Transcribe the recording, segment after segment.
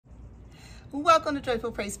Welcome to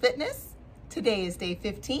Joyful Praise Fitness. Today is day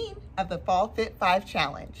 15 of the Fall Fit 5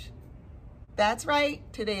 Challenge. That's right,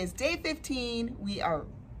 today is day 15. We are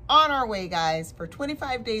on our way, guys, for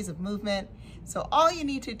 25 days of movement. So all you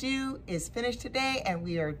need to do is finish today and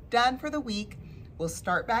we are done for the week. We'll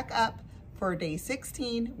start back up for day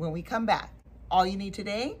 16 when we come back. All you need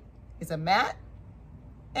today is a mat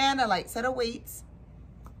and a light set of weights.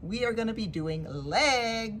 We are gonna be doing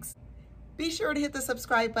legs. Be sure to hit the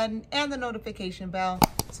subscribe button and the notification bell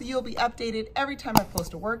so you'll be updated every time I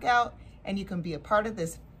post a workout and you can be a part of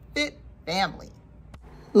this fit family.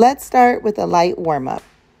 Let's start with a light warm-up.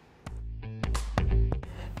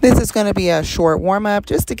 This is going to be a short warm-up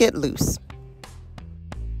just to get loose.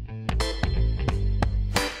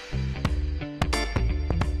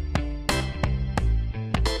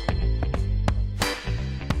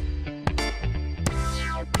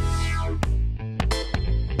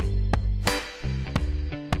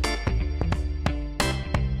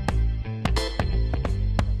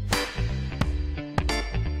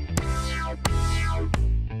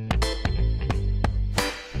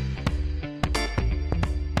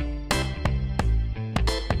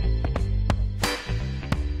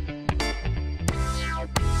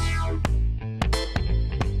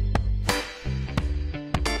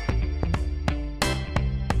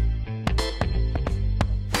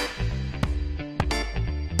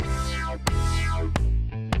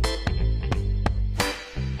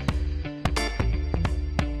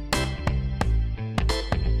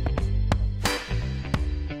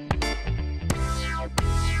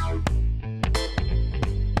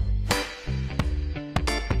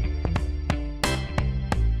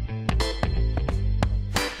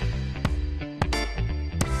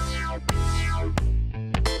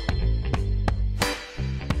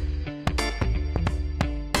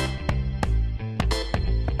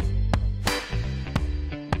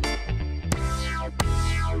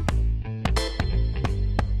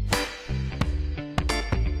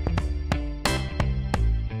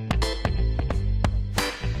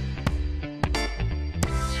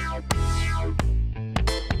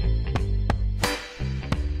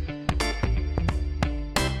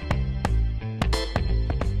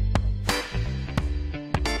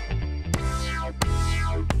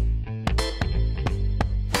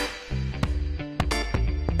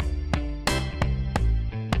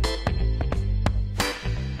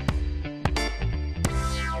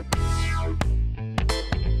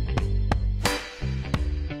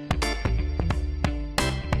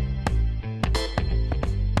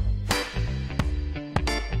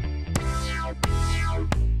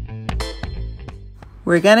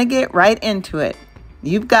 We're gonna get right into it.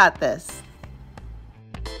 You've got this.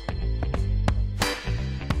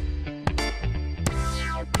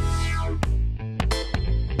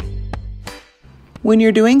 When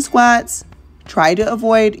you're doing squats, try to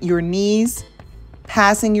avoid your knees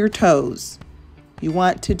passing your toes. You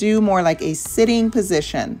want to do more like a sitting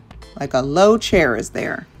position, like a low chair is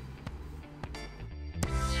there.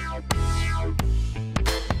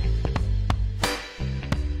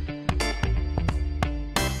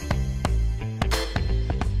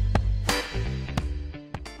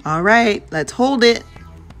 All right, let's hold it.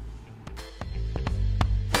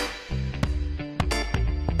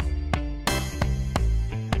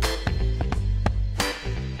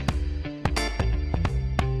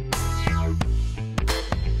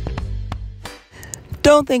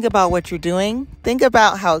 Don't think about what you're doing. Think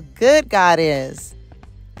about how good God is.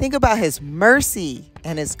 Think about His mercy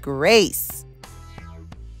and His grace.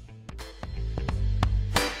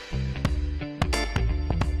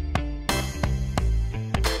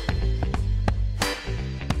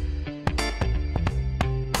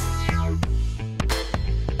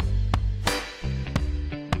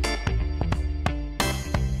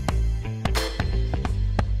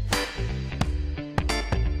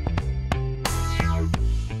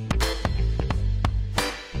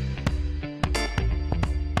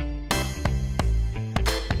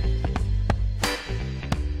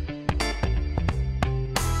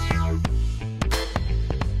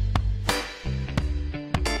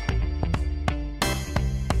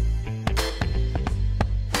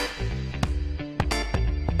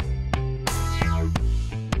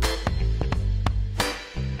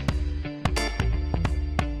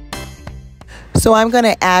 So I'm going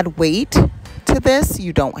to add weight to this.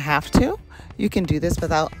 You don't have to. You can do this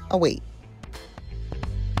without a weight.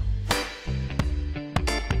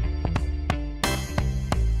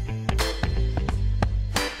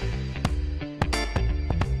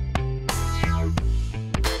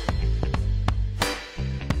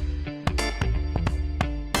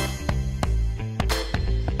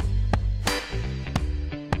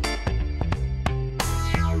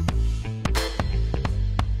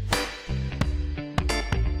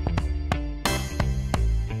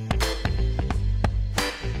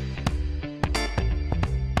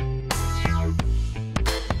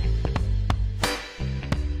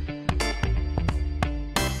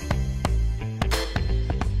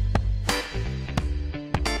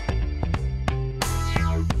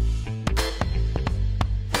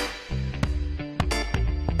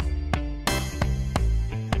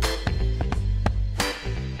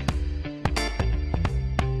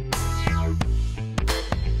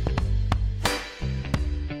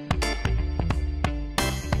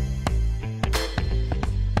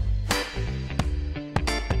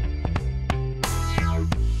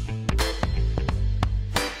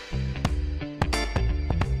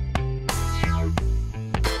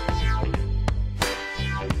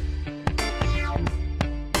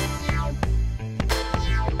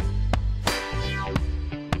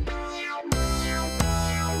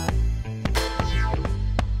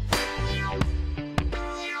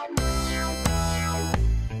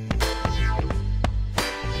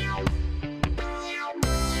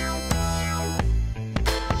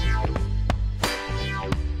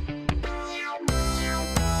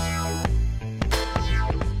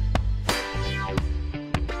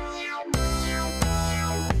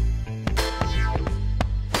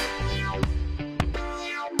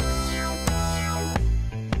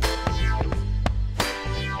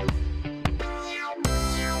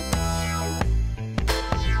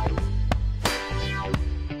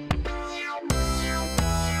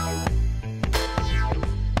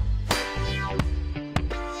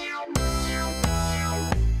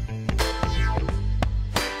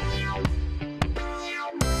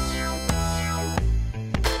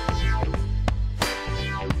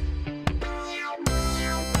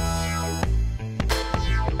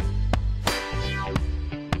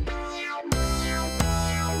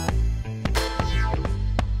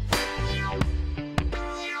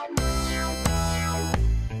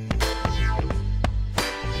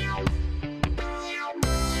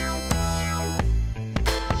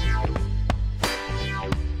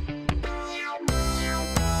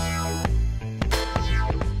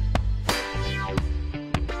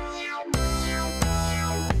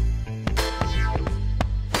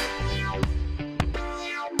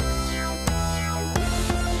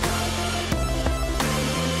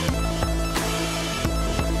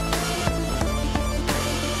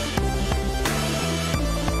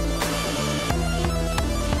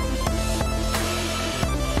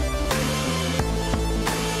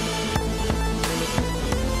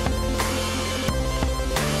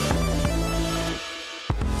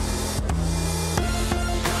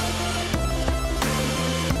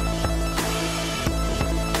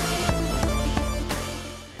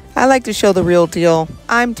 I like to show the real deal.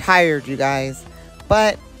 I'm tired, you guys,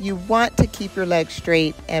 but you want to keep your leg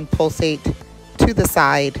straight and pulsate to the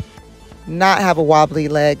side, not have a wobbly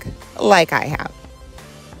leg like I have.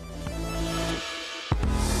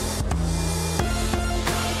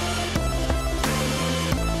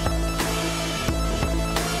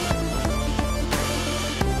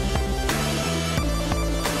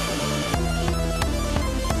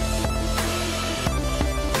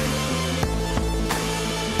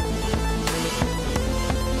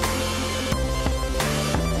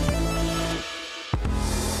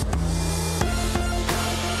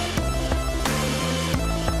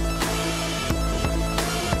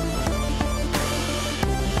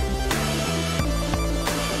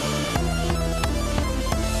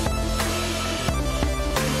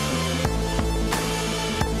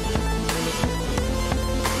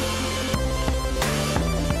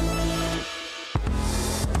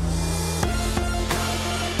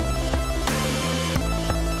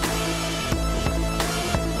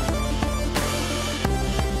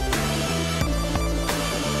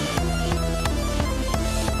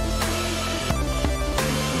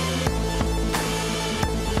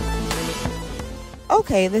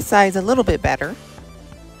 Okay, this side's a little bit better.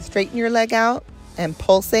 Straighten your leg out and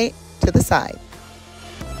pulsate to the side.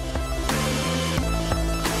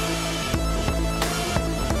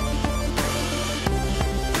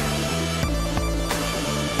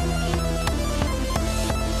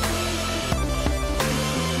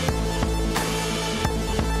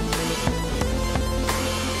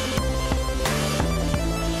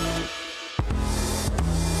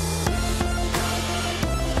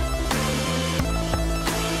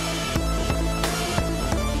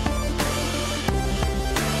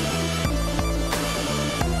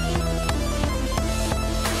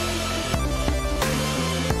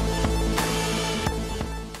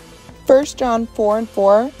 First John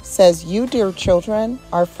 4:4 says, "You, dear children,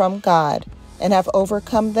 are from God and have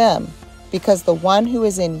overcome them, because the one who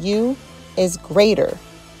is in you is greater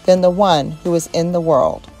than the one who is in the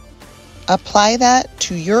world." Apply that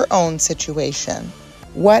to your own situation.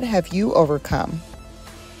 What have you overcome?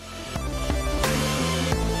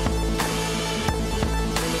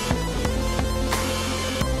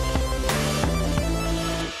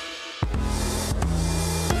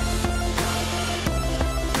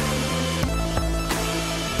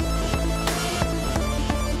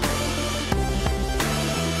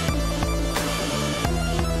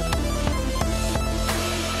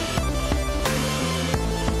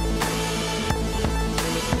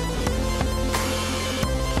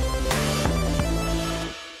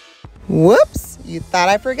 Whoops, you thought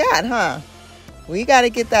I forgot, huh? We got to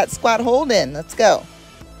get that squat hold in. Let's go.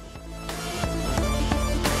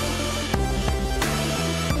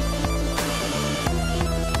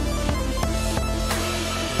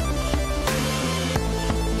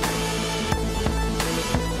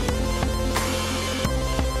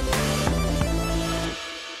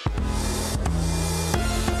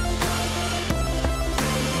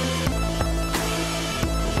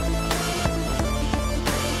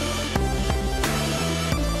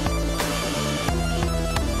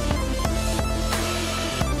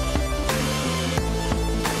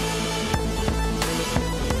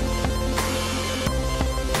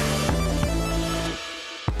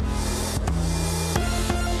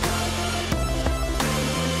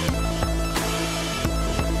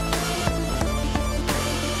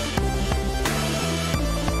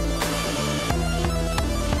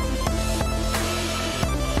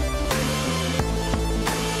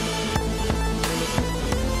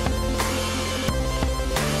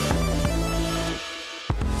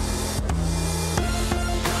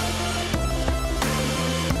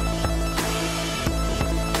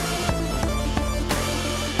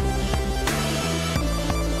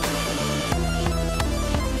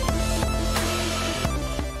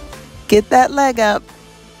 Get that leg up.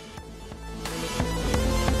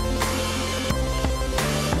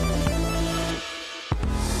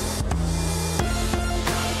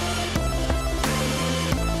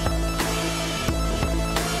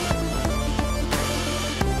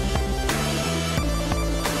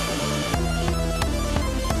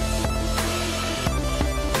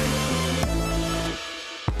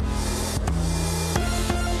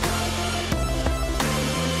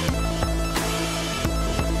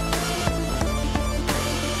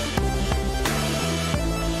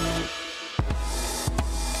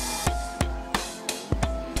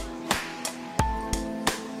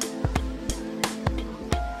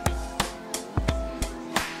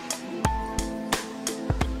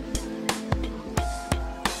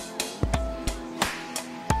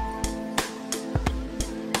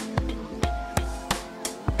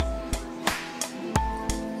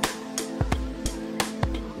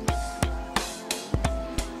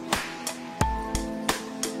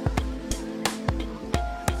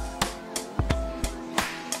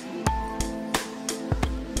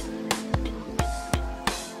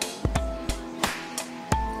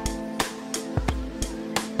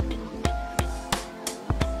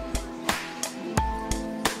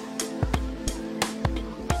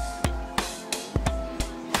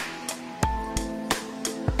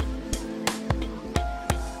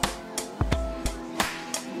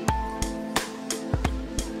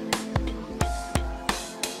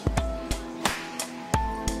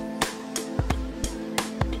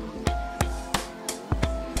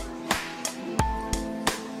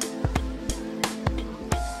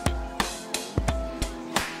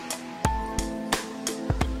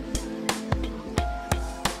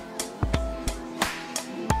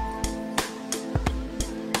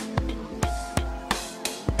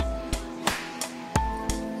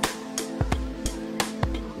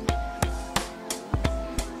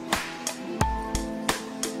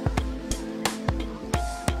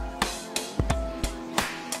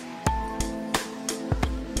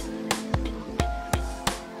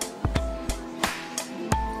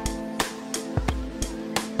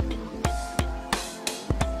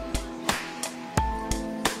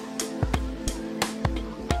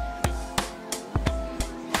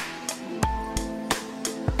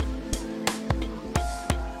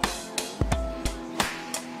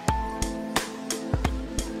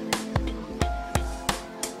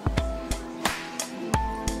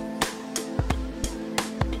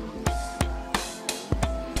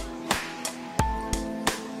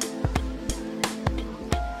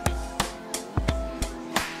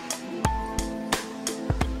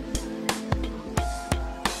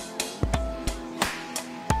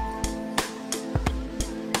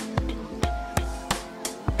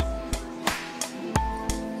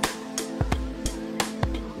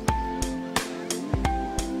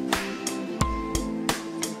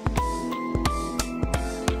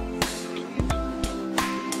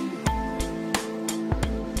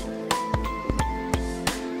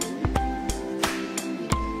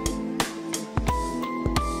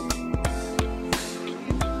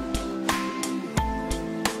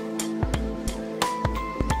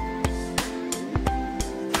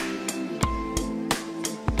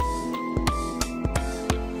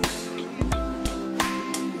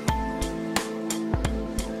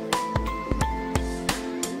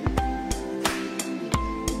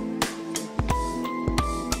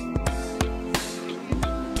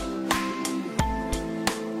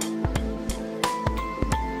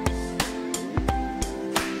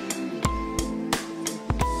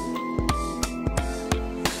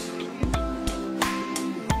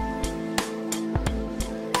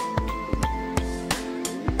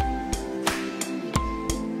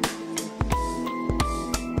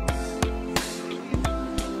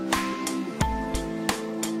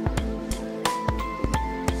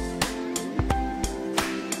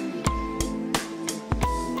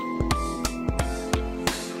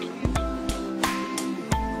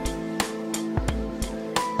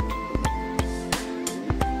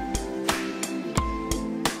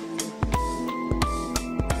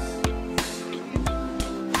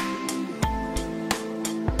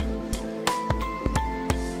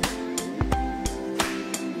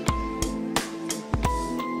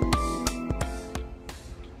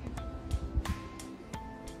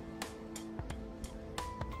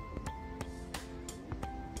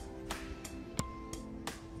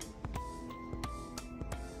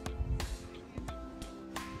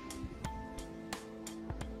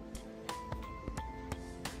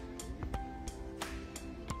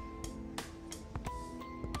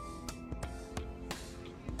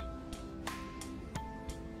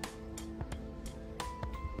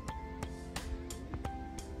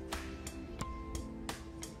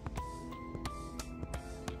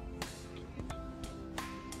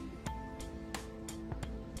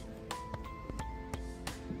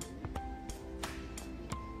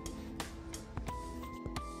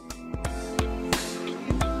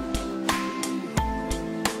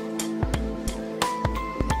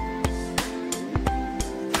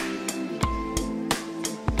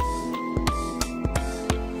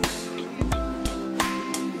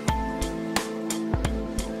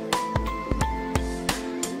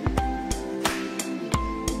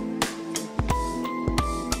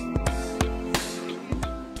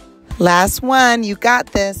 Last one, you got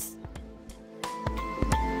this.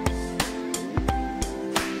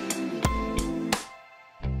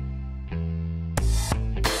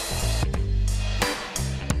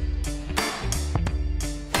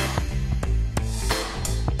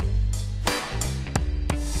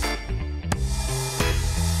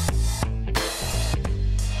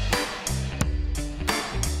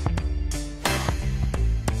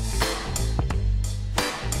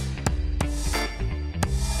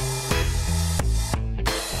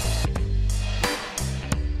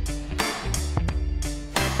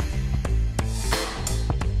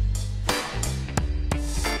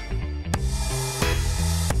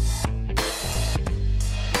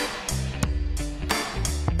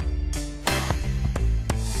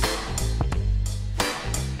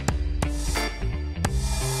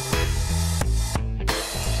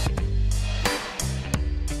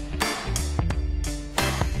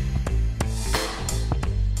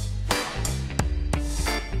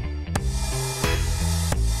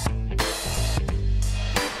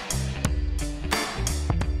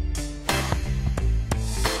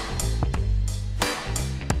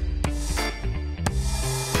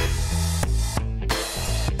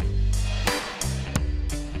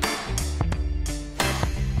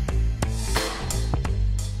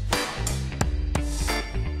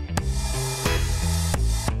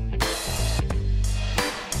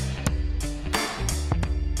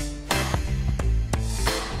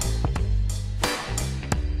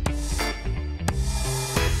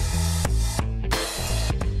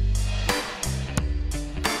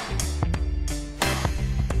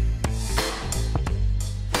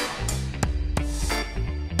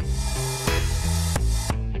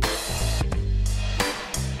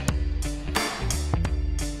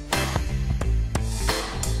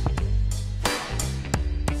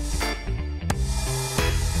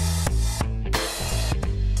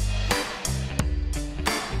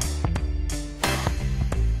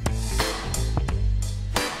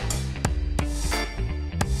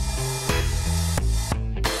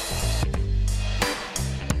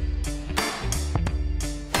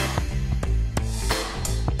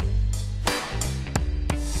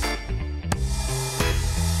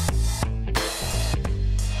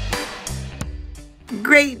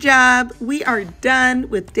 Great job. We are done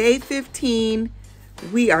with day 15.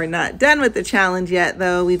 We are not done with the challenge yet,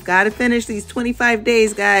 though. We've got to finish these 25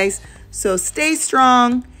 days, guys. So stay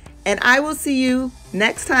strong, and I will see you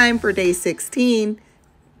next time for day 16.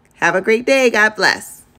 Have a great day. God bless.